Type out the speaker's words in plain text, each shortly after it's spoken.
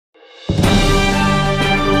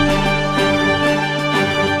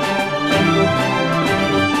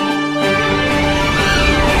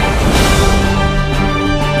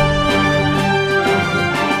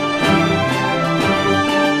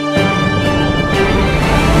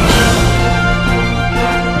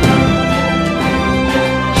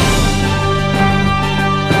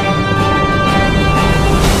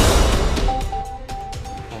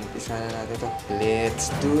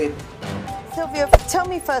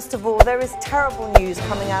first of all, there is terrible news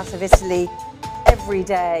coming out of Italy every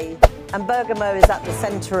day, and Bergamo is at the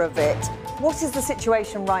centre of it. What is the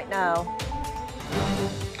situation right now?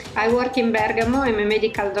 I work in Bergamo. I'm a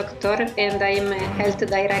medical doctor and I'm a health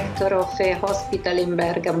director of a hospital in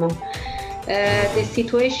Bergamo. The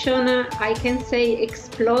situation, I can say,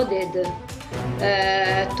 exploded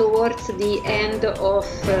towards the end of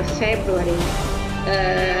February.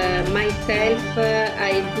 Myself,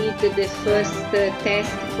 I did the first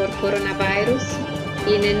test for coronavirus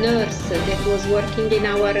in a nurse that was working in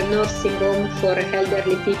our nursing home for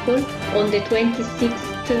elderly people on the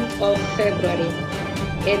 26th of February.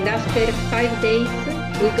 And after 5 days,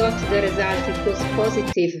 we got the result. It was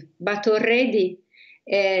positive, but already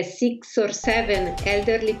 6 or 7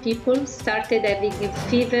 elderly people started having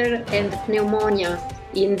fever and pneumonia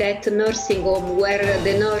in that nursing home where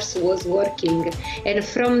the nurse was working. And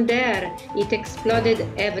from there, it exploded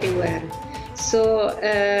everywhere. So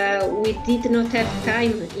we did not have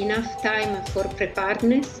enough time for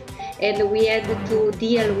preparedness. And we had to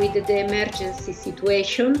deal with the emergency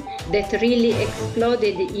situation that really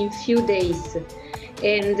exploded in few days.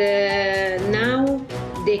 And now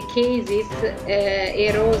the cases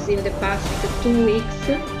arose in the past 2 weeks,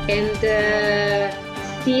 and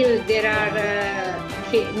still there are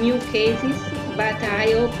new cases, but I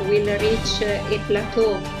hope we'll reach a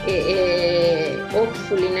plateau,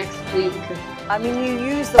 hopefully next week. I mean, you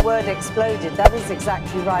use the word exploded. That is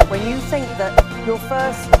exactly right. When you think that your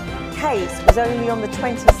first case was only on the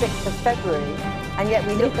 26th of February, and yet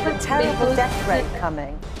we look at the terrible death rate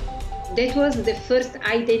coming. That was the first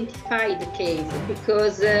identified case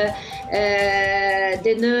because the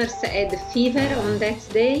nurse had fever on that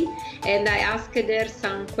day, and I asked her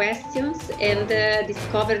some questions and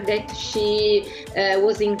discovered that she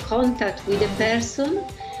was in contact with a person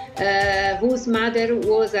whose mother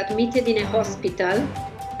was admitted in a hospital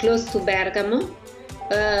close to Bergamo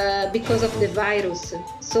because of the virus.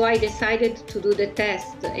 So I decided to do the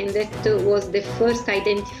test, and that was the first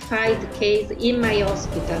identified case in my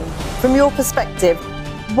hospital. From your perspective,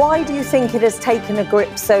 why do you think it has taken a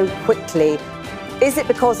grip so quickly? Is it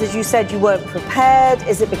because, as you said, you weren't prepared?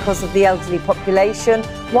 Is it because of the elderly population?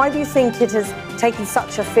 Why do you think it has taken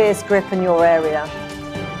such a fierce grip in your area?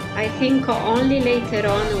 I think only later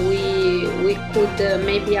on we could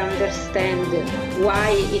maybe understand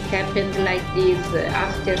why it happened like this.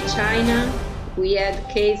 After China, we had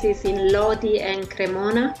cases in Lodi and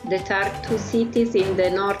Cremona, that are 2 cities in the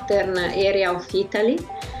northern area of Italy,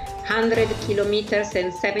 100 kilometers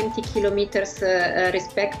and 70 kilometers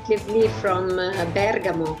respectively from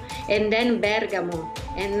Bergamo, and then Bergamo,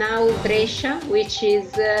 and now Brescia, which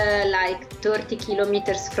is like 30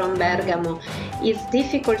 kilometers from Bergamo. It's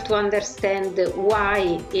difficult to understand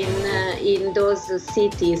why in those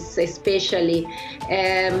cities especially.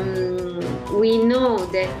 We know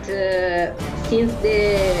that since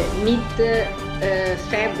the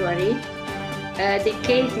mid-February, the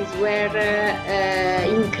cases were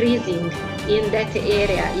increasing in that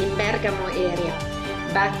area, in Bergamo area,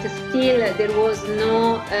 but still there was no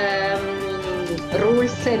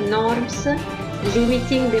rules and norms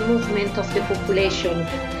limiting the movement of the population.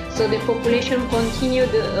 So the population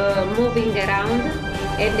continued moving around,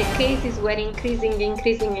 and the cases were increasing.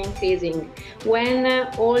 When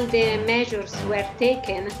all the measures were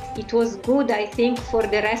taken, it was good, I think, for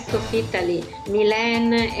the rest of Italy,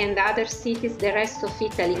 Milan and other cities, the rest of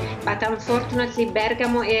Italy. But unfortunately,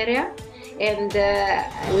 Bergamo area and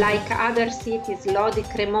like other cities, Lodi,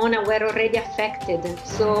 Cremona, were already affected.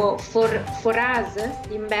 So for us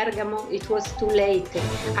in Bergamo, it was too late.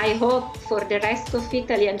 I hope for the rest of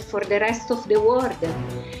Italy and for the rest of the world,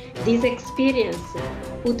 this experience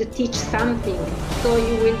could teach something, so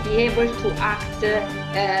you will be able to act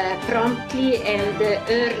promptly and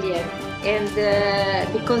earlier. And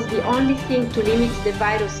because the only thing to limit the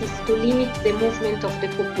virus is to limit the movement of the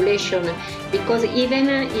population, because even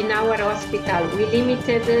in our hospital we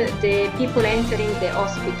limited the people entering the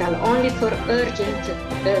hospital only for urgent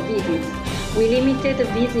visits. We limited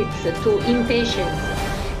visits to inpatients.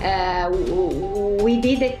 We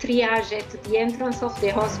did a triage at the entrance of the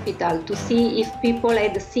hospital to see if people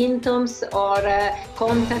had symptoms or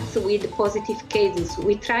contacts with positive cases.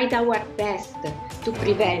 We tried our best to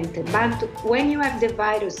prevent, but when you have the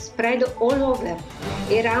virus spread all over,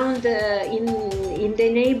 around in the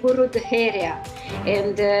neighborhood area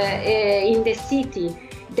and in the city,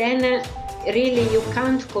 then really you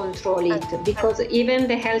can't control it, because even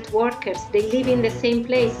the health workers, they live in the same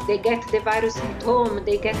place, they get the virus at home,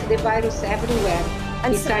 they get the virus everywhere,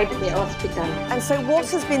 and besides the hospital. And so what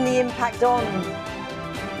has been the impact on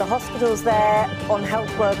the hospitals there on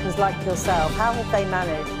health workers like yourself? How have they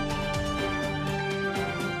managed?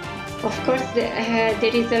 Of course,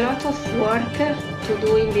 there is a lot of work to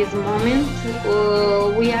do in this moment.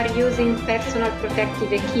 We are using personal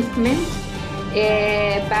protective equipment,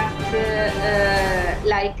 but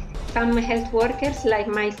like some health workers, like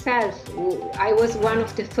myself, I was one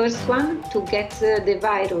of the first one to get the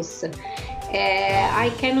virus.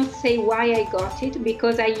 I cannot say why I got it,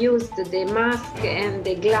 because I used the mask and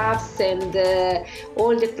the gloves and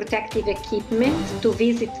all the protective equipment to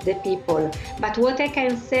visit the people. But what I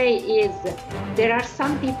can say is there are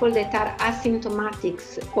some people that are asymptomatic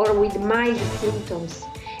or with mild symptoms.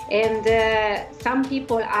 And some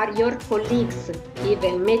people are your colleagues,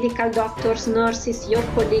 even medical doctors, nurses, your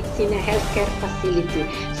colleagues in a healthcare facility.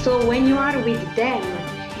 So when you are with them,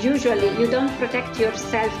 usually you don't protect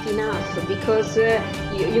yourself enough because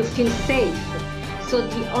you feel safe. So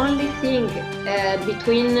the only thing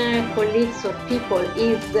between colleagues or people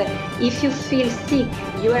is if you feel sick,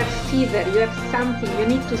 you have fever, you have something, you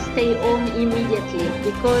need to stay home immediately,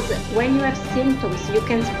 because when you have symptoms, you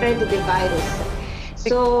can spread the virus.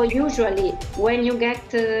 So usually when you get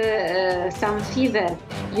some fever,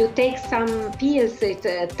 you take some pills,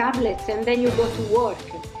 tablets, and then you go to work.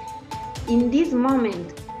 In this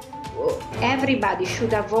moment, everybody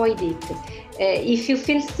should avoid it. If you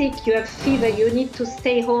feel sick, you have fever, you need to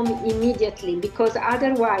stay home immediately, because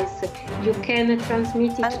otherwise you can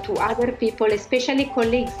transmit it to other people, especially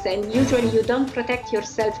colleagues, and usually you don't protect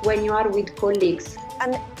yourself when you are with colleagues.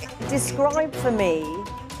 And describe for me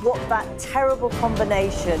what that terrible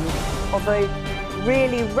combination of a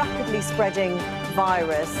really rapidly spreading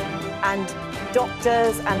virus and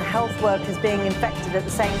doctors and health workers being infected at the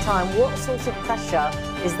same time, what sort of pressure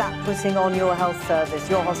is that putting on your health service,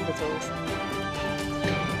 your hospitals?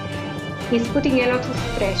 It's putting a lot of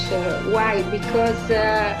pressure. Why? Because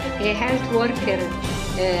a health worker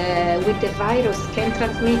with the virus can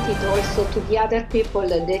transmit it also to the other people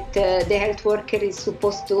that the health worker is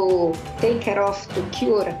supposed to take care of, to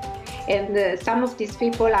cure. And some of these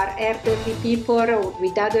people are elderly people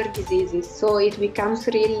with other diseases, so it becomes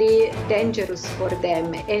really dangerous for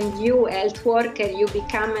them. And you, health worker, you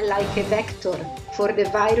become like a vector for the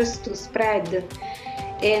virus to spread.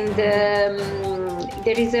 And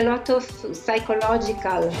there is a lot of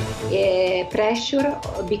psychological pressure,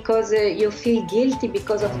 because you feel guilty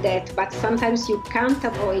because of that, but sometimes you can't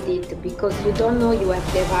avoid it because you don't know you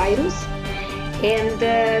have the virus. And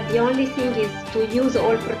the only thing is to use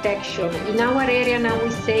all protection. In our area now we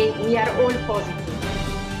say we are all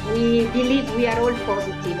positive. We believe we are all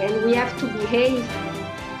positive, and we have to behave.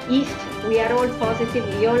 If we are all positive,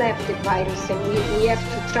 we all have the virus, and we have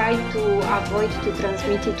to try to avoid to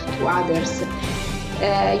transmit it to others.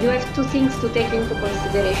 You have two things to take into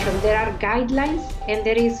consideration. There are guidelines and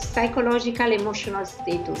there is psychological emotional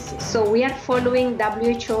status. So we are following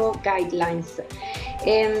WHO guidelines,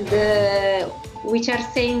 and which are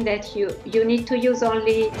saying that you need to use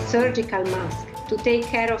only surgical mask to take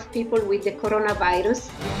care of people with the coronavirus,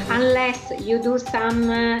 unless you do some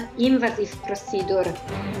invasive procedure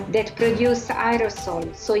that produce aerosol.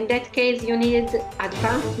 So in that case, you need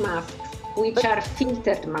advanced masks, which are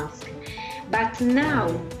filtered masks. But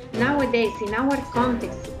nowadays, in our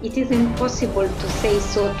context, it is impossible to say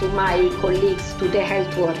so to my colleagues, to the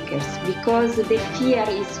health workers, because the fear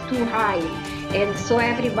is too high. And so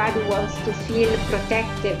everybody wants to feel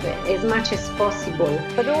protected as much as possible.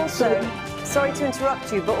 But also, sorry to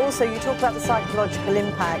interrupt you, but also you talk about the psychological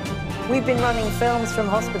impact. We've been running films from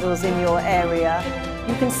hospitals in your area.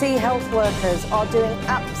 You can see health workers are doing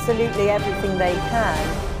absolutely everything they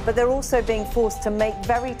can, but they're also being forced to make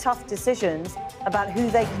very tough decisions about who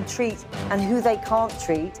they can treat and who they can't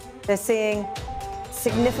treat. They're seeing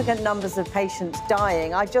significant numbers of patients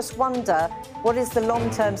dying. I just wonder, what is the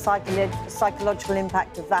long-term psychological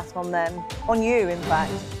impact of that on them, on you, in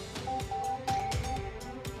fact?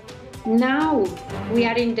 Now we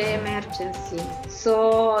are in the emergency,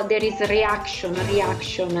 so there is a reaction.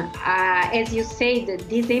 As you said,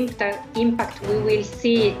 this impact we will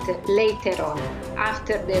see it later on,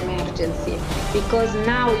 after the emergency, because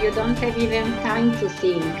now you don't have even time to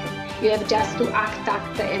think. You have just to act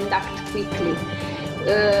quickly.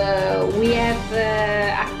 We have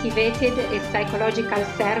activated a psychological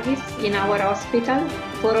service in our hospital.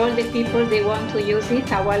 For all the people they want to use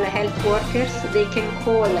it, our health workers, they can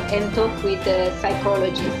call and talk with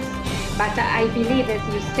psychologists. But I believe,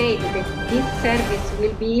 as you said, that this service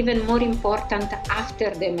will be even more important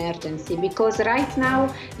after the emergency, because right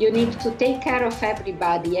now you need to take care of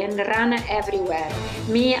everybody and run everywhere.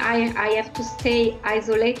 Me, I have to stay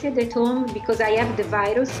isolated at home because I have the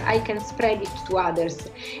virus. I can spread it to others.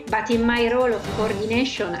 But in my role of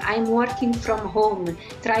coordination, I'm working from home,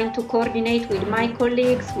 trying to coordinate with my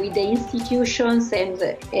colleagues, with the institutions,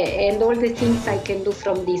 and all the things I can do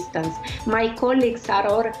from distance. My colleagues are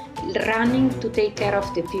all running to take care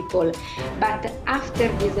of the people. But after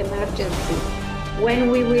this emergency,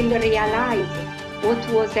 when we will realize what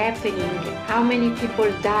was happening, how many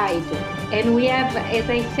people died, and we have, as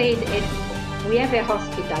I said, we have a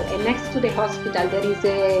hospital, and next to the hospital there is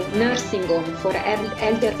a nursing home for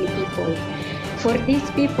elderly people. For these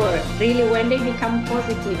people, really, when they become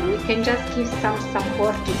positive, we can just give some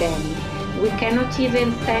support to them. We cannot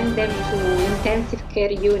even send them to intensive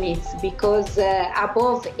care units because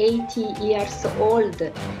above 80 years old,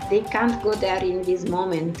 they can't go there in this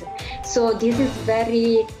moment. So this is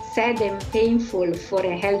very sad and painful for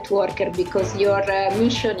a health worker because your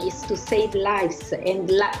mission is to save lives. And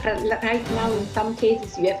right now, in some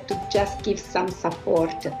cases, you have to just give some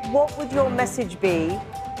support. What would your message be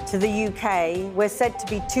to the UK? We're said to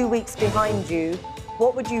be 2 weeks behind you.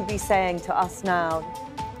 What would you be saying to us now?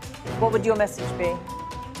 What would your message be?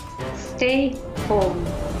 Stay home,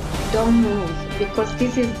 don't move, because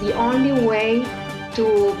this is the only way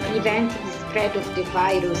to prevent the spread of the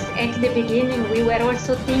virus. At the beginning, we were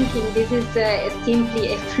also thinking this is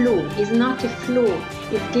simply a flu. It's not a flu.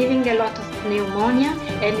 It's giving a lot of pneumonia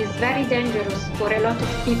and it's very dangerous for a lot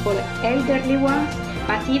of people, elderly ones,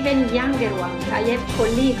 but even younger ones. I have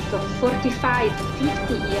colleagues of 45,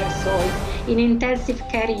 50 years old in intensive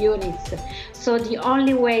care units. So the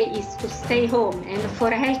only way is to stay home, and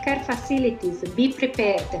for healthcare facilities, be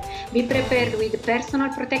prepared. Be prepared with personal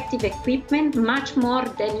protective equipment, much more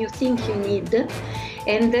than you think you need.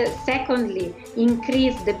 And secondly,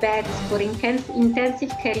 increase the beds for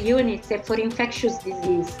intensive care units and for infectious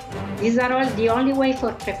disease. These are all the only way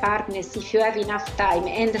for preparedness if you have enough time.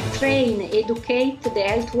 And train, educate the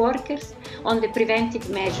health workers on the preventive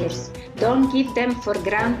measures. Don't give them for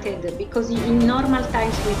granted, because in normal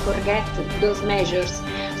times we forget those measures.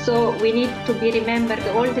 So we need to be remembered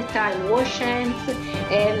all the time. Wash hands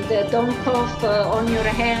and don't cough on your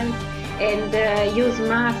hands, and use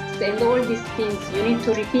masks and all these things. You need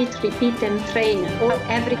to repeat and train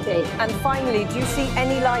every day. And finally, do you see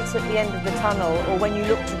any lights at the end of the tunnel, or when you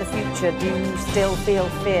look to the future, do you still feel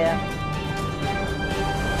fear?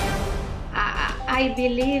 I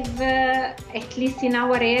believe, at least in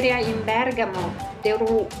our area in Bergamo,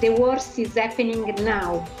 the worst is happening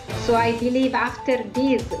now. So I believe after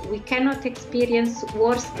this, we cannot experience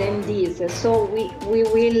worse than this. So we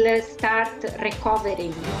will start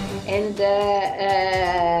recovering and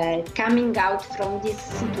coming out from this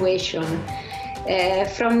situation.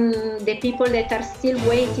 From the people that are still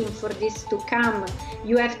waiting for this to come,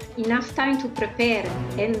 you have enough time to prepare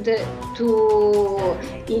and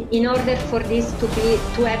in order for this to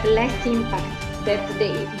have less impact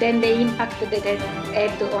than the impact that it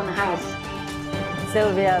had on us.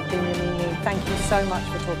 Silvia Bignamini, thank you so much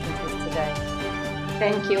for talking to us today.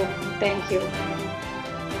 Thank you. Thank you.